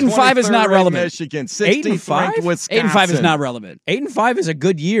before. 8-5 is not relevant. Michigan, 16th ranked Wisconsin. 8-5 is not relevant. 8-5 is a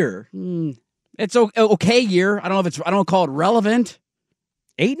good year. It's an okay year. I don't call it relevant.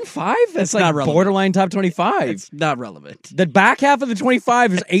 8-5? That's not like relevant. borderline top 25. It's not relevant. The back half of the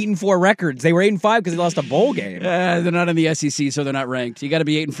 25 is 8-4 records. They were 8-5 because they lost a bowl game. They're not in the SEC, so they're not ranked. You got to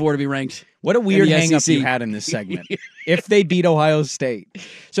be 8-4 to be ranked. What a weird hang-up SEC. you had in this segment. If they beat Ohio State.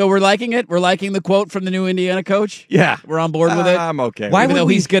 So we're liking it? We're liking the quote from the new Indiana coach? Yeah. We're on board with it? I'm okay. Why Even would though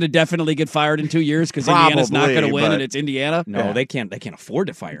we- he's going to definitely get fired in 2 years because Indiana's not going to Probably, win but- and it's Indiana? No, they can't afford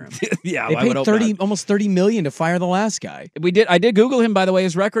to fire him. Yeah, They I would paid hope not. almost $30 million to fire the last guy. I did Google him, by the way,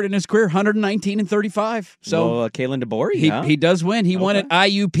 his record in his career, 119-35. So Kalen DeBoer, he does win. He won at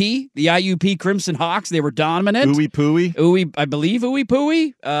IUP, the IUP Crimson Hawks. They were dominant. Ooey Pooey? I believe Ooey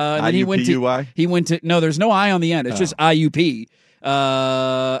Pooey. And then he went to no, there's no I on the end. It's just IUP.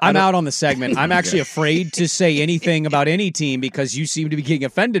 I'm out on the segment. I'm actually afraid to say anything about any team because you seem to be getting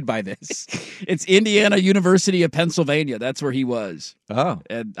offended by this. It's Indiana University of Pennsylvania. That's where he was. Oh.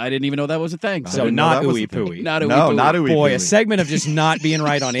 And I didn't even know that was a thing. So not Ooey Pooey. Not Ooey No, Pooey. not Ooey Boy, Pooey. a segment of just not being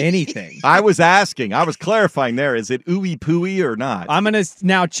right on anything. I was asking. I was clarifying there. Is it Ooey Pooey or not? I'm going to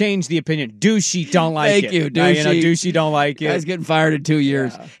now change the opinion. Douchey, don't like it. Thank you, Now, douchey. Douchey, don't like it. Guy's getting fired in 2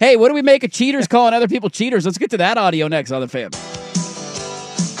 years. Hey, what do we make of cheaters calling other people cheaters? Let's get to that audio next on The Fan.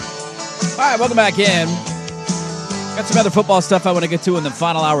 All right, welcome back in. Got some other football stuff I want to get to in the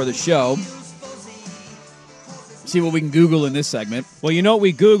final hour of the show. See what we can Google in this segment. Well, you know what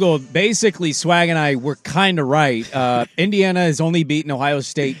we Googled? Basically, Swag and I were kind of right. Indiana has only beaten Ohio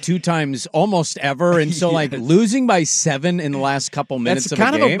State 2 times almost ever, and so losing by 7 in the last couple minutes of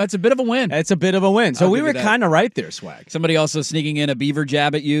a game. That's a bit of a win. That's a bit of a win. So I'll we give were you that. kind of right there, Swag. Somebody also sneaking in a Beaver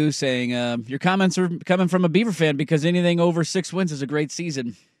jab at you, saying your comments are coming from a Beaver fan because anything over 6 wins is a great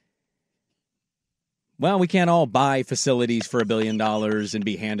season. Well, we can't all buy facilities for $1 billion and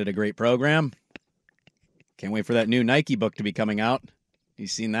be handed a great program. Can't wait for that new Nike book to be coming out. You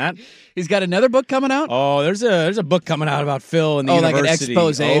seen that? He's got another book coming out? Oh, there's a book coming out about Phil and the university. Like an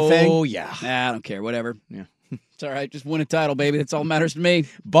expose thing? Oh, yeah. Nah, I don't care. Whatever. Yeah. It's all right. Just win a title, baby. That's all that matters to me.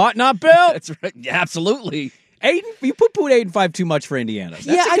 Bought, not built. That's right. Yeah, absolutely. You put 8-5 too much for Indiana.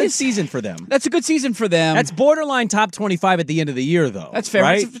 That's a good season for them. That's a good season for them. That's borderline top 25 at the end of the year, though. That's fair.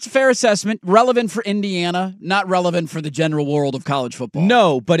 Right? It's a fair assessment. Relevant for Indiana, not relevant for the general world of college football.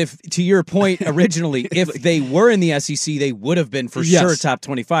 No, but if to your point originally, if they were in the SEC, they would have been for sure top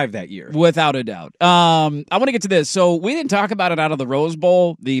 25 that year. Without a doubt. I want to get to this. So we didn't talk about it out of the Rose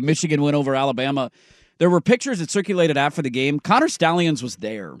Bowl, the Michigan win over Alabama. There were pictures that circulated after the game. Connor Stallions was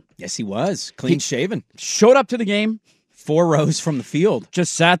there. Yes, he was. Clean shaven. Showed up to the game. 4 rows from the field.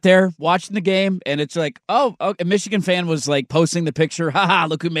 Just sat there watching the game, and it's like, a Michigan fan was like posting the picture. Haha,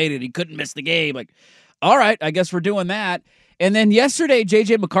 look who made it. He couldn't miss the game. Like, all right, I guess we're doing that. And then yesterday,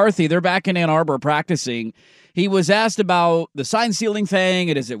 J.J. McCarthy, they're back in Ann Arbor practicing. He was asked about the sign stealing thing,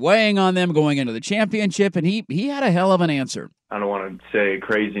 and is it weighing on them going into the championship? And he had a hell of an answer. I don't want to say a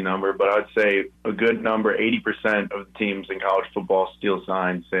crazy number, but I'd say a good number, 80% of the teams in college football steal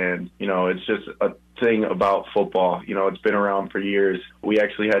signs. And, it's just a thing about football. It's been around for years. We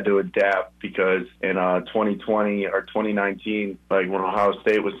actually had to adapt because in 2020 or 2019, like when Ohio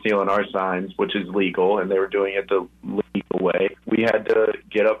State was stealing our signs, which is legal, and they were doing it the legal way, we had to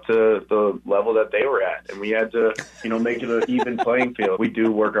get up to the level that they were at. And we had to, make it an even playing field. We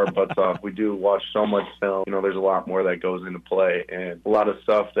do work our butts off. We do watch so much film. There's a lot more that goes into play and a lot of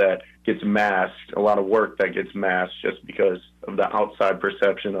stuff that gets masked, a lot of work that gets masked just because of the outside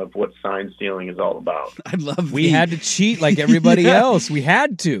perception of what sign stealing is all about. I love we had to cheat like everybody else. We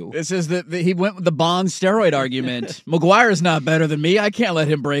had to. This is he went with the Bond steroid argument. McGuire's not better than me. I can't let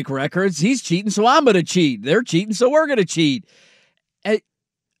him break records. He's cheating, so I'm going to cheat. They're cheating, so we're going to cheat.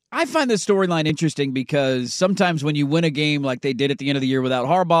 I find this storyline interesting because sometimes when you win a game like they did at the end of the year without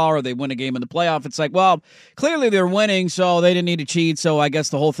Harbaugh, or they win a game in the playoff, it's like, well, clearly they're winning, so they didn't need to cheat, so I guess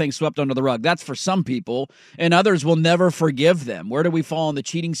the whole thing swept under the rug. That's for some people, and others will never forgive them. Where do we fall in the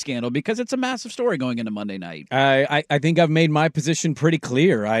cheating scandal? Because it's a massive story going into Monday night. I think I've made my position pretty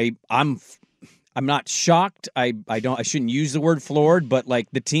clear. I'm not shocked. I shouldn't use the word floored, but like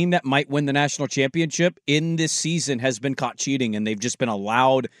the team that might win the national championship in this season has been caught cheating, and they've just been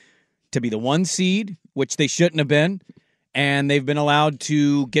allowed to be the 1 seed, which they shouldn't have been, and they've been allowed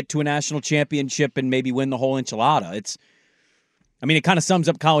to get to a national championship and maybe win the whole enchilada. It kind of sums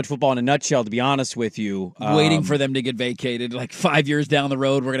up college football in a nutshell, to be honest with you. Waiting for them to get vacated. Like 5 years down the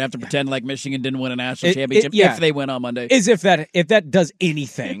road, we're going to have to pretend like Michigan didn't win a national championship if they win on Monday. As if that does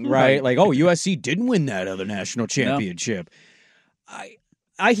anything, right? Like, USC didn't win that other national championship. No.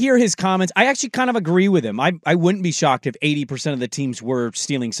 I hear his comments. I actually kind of agree with him. I wouldn't be shocked if 80% of the teams were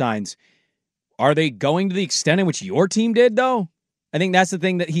stealing signs. Are they going to the extent in which your team did, though? I think that's the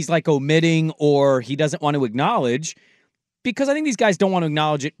thing that he's like omitting or he doesn't want to acknowledge, because I think these guys don't want to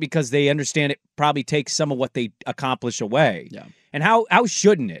acknowledge it because they understand it probably takes some of what they accomplish away. Yeah. And how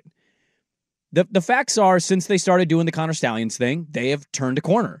shouldn't it? The facts are, since they started doing the Connor Stallions thing, they have turned a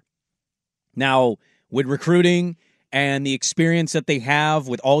corner. Now, with recruiting and the experience that they have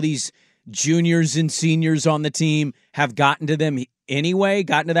with all these juniors and seniors on the team have gotten to them anyway,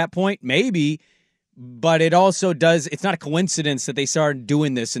 gotten to that point, maybe. But it also does, it's not a coincidence that they started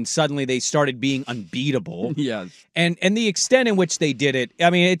doing this and suddenly they started being unbeatable. Yes. And the extent in which they did it,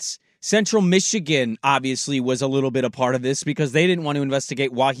 it's Central Michigan obviously was a little bit a part of this because they didn't want to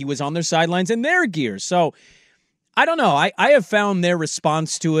investigate why he was on their sidelines in their gear. So, I don't know. I have found their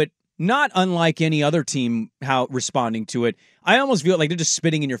response to it not unlike any other team how responding to it. I almost feel like they're just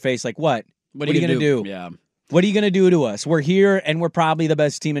spitting in your face like, what? What are you going to do? Yeah. What are you going to do to us? We're here, and we're probably the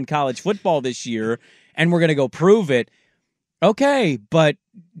best team in college football this year, and we're going to go prove it. Okay, but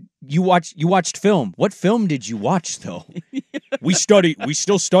you watched film. What film did you watch, though? We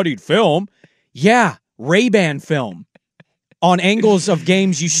still studied film. Yeah, Ray-Ban film on angles of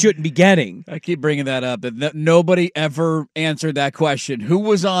games you shouldn't be getting. I keep bringing that up. Nobody ever answered that question. Who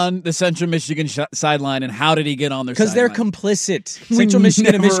was on the Central Michigan sideline, and how did he get on their sideline? Because they're complicit. Central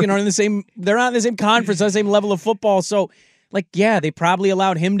Michigan and Michigan are in the same. They're not in the same conference, on the same level of football. So, they probably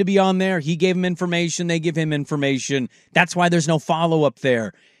allowed him to be on there. He gave him information. They give him information. That's why there's no follow-up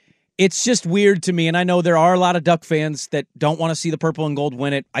there. It's just weird to me, and I know there are a lot of Duck fans that don't want to see the purple and gold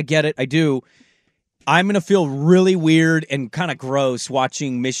win it. I get it. I do. I'm going to feel really weird and kind of gross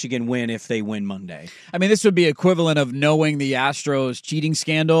watching Michigan win if they win Monday. This would be equivalent of knowing the Astros cheating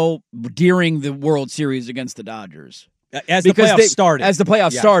scandal during the World Series against the Dodgers. As the playoffs started. As the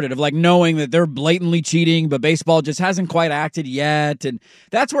playoffs started, of knowing that they're blatantly cheating, but baseball just hasn't quite acted yet. And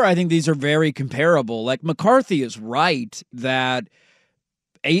that's where I think these are very comparable. McCarthy is right that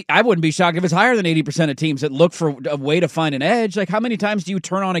I wouldn't be shocked if it's higher than 80% of teams that look for a way to find an edge. How many times do you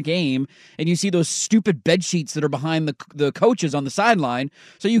turn on a game and you see those stupid bed sheets that are behind the coaches on the sideline,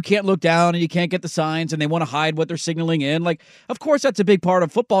 so you can't look down and you can't get the signs, and they want to hide what they're signaling in? Of course, that's a big part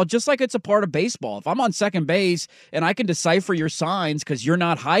of football, just like it's a part of baseball. If I'm on second base and I can decipher your signs because you're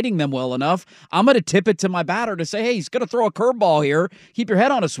not hiding them well enough, I'm going to tip it to my batter to say, hey, he's going to throw a curveball here. Keep your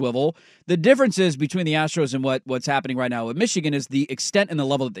head on a swivel. The difference is between the Astros and what's happening right now with Michigan is the extent and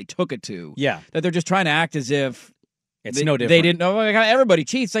the level that they took it to. Yeah. That they're just trying to act as if no different. They didn't know. Everybody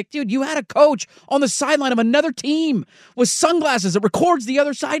cheats. Dude, you had a coach on the sideline of another team with sunglasses that records the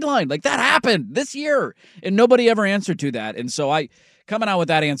other sideline. That happened this year, and nobody ever answered to that. And so coming out with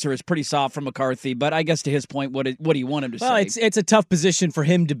that answer is pretty soft from McCarthy, but I guess to his point, what do you want him to say? Well, it's a tough position for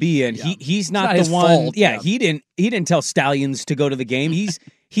him to be in. Yeah. He's not the one. Fault. Yeah, he didn't tell Stallions to go to the game.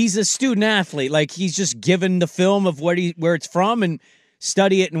 He's a student athlete. He's just given the film of where it's from and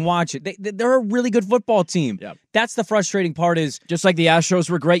study it and watch it. They're a really good football team. Yep. That's the frustrating part is... Just like the Astros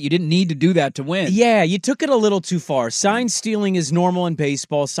were great, you didn't need to do that to win. Yeah, you took it a little too far. Sign stealing is normal in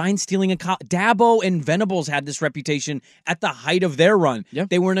baseball. Sign stealing in Dabo and Venables had this reputation at the height of their run. Yep.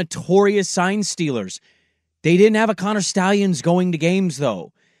 They were notorious sign stealers. They didn't have a Connor Stallions going to games,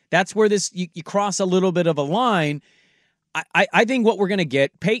 though. That's where you cross a little bit of a line. I think what we're going to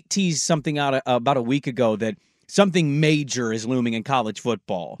get... Pate teased something out about a week ago that something major is looming in college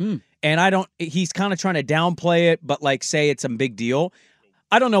football. And he's kind of trying to downplay it, but say it's a big deal.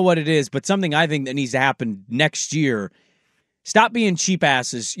 I don't know what it is, but something I think that needs to happen next year. Stop being cheap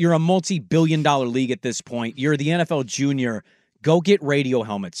asses. You're a multi-billion-dollar league at this point. You're the NFL junior. Go get radio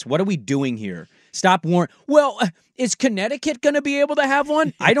helmets. What are we doing here? Stop warning. Well, is Connecticut going to be able to have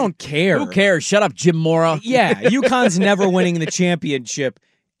one? I don't care. Who cares? Shut up, Jim Mora. Yeah, UConn's never winning the championship.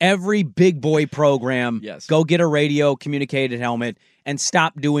 Every big boy program, go get a radio communicated helmet and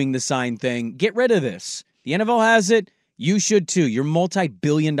stop doing the sign thing. Get rid of this. The NFL has it. You should too. You're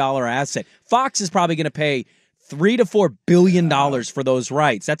multi-billion-dollar asset. Fox is probably going to pay $3 to $4 billion for those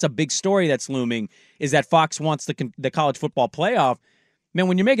rights. That's a big story that's looming, is that Fox wants the college football playoff. Man,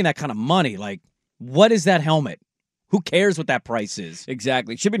 when you're making that kind of money, like, what is that helmet? Who cares what that price is?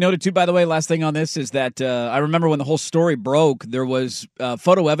 Exactly. Should be noted, too, by the way, last thing on this is that I remember when the whole story broke, there was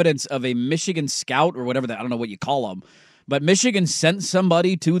photo evidence of a Michigan scout or whatever, I don't know what you call them, but Michigan sent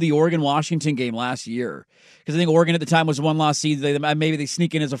somebody to the Oregon-Washington game last year. Because I think Oregon at the time was a one-loss seed. Maybe they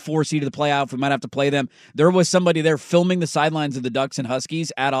sneak in as a 4 seed to the playoff. We might have to play them. There was somebody there filming the sidelines of the Ducks and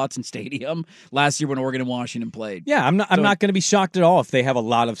Huskies at Autzen Stadium last year when Oregon and Washington played. Yeah, I'm not going to be shocked at all if they have a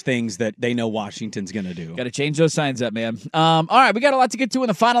lot of things that they know Washington's going to do. Got to change those signs up, man. All right, we got a lot to get to in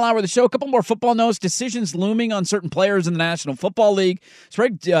the final hour of the show. A couple more football notes. Decisions looming on certain players in the National Football League.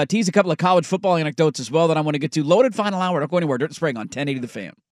 Sprague teased a couple of college football anecdotes as well that I want to get to. Loaded final hour. Don't go anywhere. Dirt and Sprague on 1080 The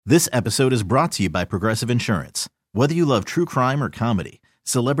Fan. This episode is brought to you by Progressive Insurance. Whether you love true crime or comedy,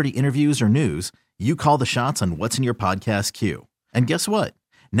 celebrity interviews or news, you call the shots on what's in your podcast queue. And guess what?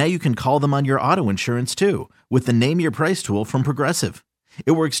 Now you can call them on your auto insurance too with the Name Your Price tool from Progressive.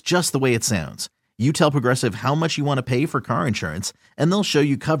 It works just the way it sounds. You tell Progressive how much you want to pay for car insurance, and they'll show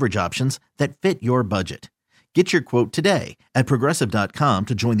you coverage options that fit your budget. Get your quote today at Progressive.com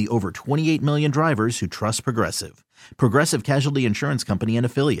to join the over 28 million drivers who trust Progressive. Progressive Casualty Insurance Company and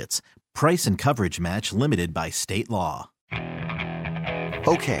Affiliates. Price and coverage match limited by state law.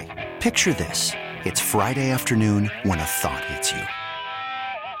 Okay, picture this. It's Friday afternoon when a thought hits you.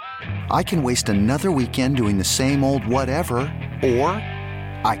 I can waste another weekend doing the same old whatever, or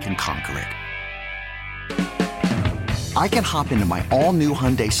I can conquer it. I can hop into my all-new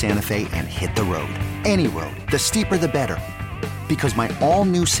Hyundai Santa Fe and hit the road. Any road. The steeper, the better. Because my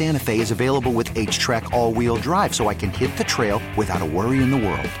all-new Santa Fe is available with H-Track all-wheel drive, so I can hit the trail without a worry in the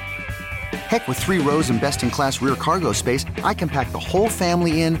world. Heck, with 3 rows and best-in-class rear cargo space, I can pack the whole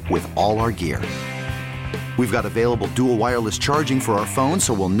family in with all our gear. We've got available dual wireless charging for our phones,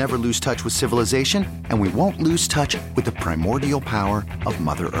 so we'll never lose touch with civilization, and we won't lose touch with the primordial power of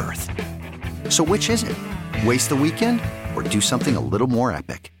Mother Earth. So which is it? Waste the weekend or do something a little more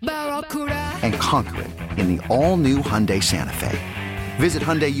epic? And conquer it in the all-new Hyundai Santa Fe. Visit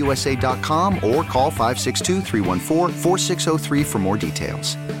HyundaiUSA.com or call 562-314-4603 for more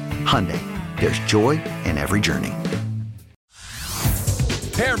details. Hyundai, there's joy in every journey.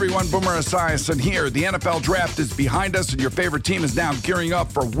 Hey everyone, Boomer Esiason here. The NFL Draft is behind us and your favorite team is now gearing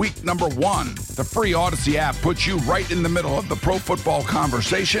up for week number 1. The free Odyssey app puts you right in the middle of the pro football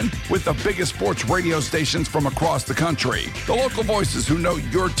conversation with the biggest sports radio stations from across the country. The local voices who know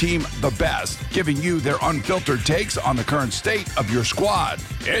your team the best, giving you their unfiltered takes on the current state of your squad.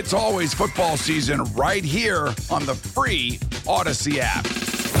 It's always football season right here on the free Odyssey app.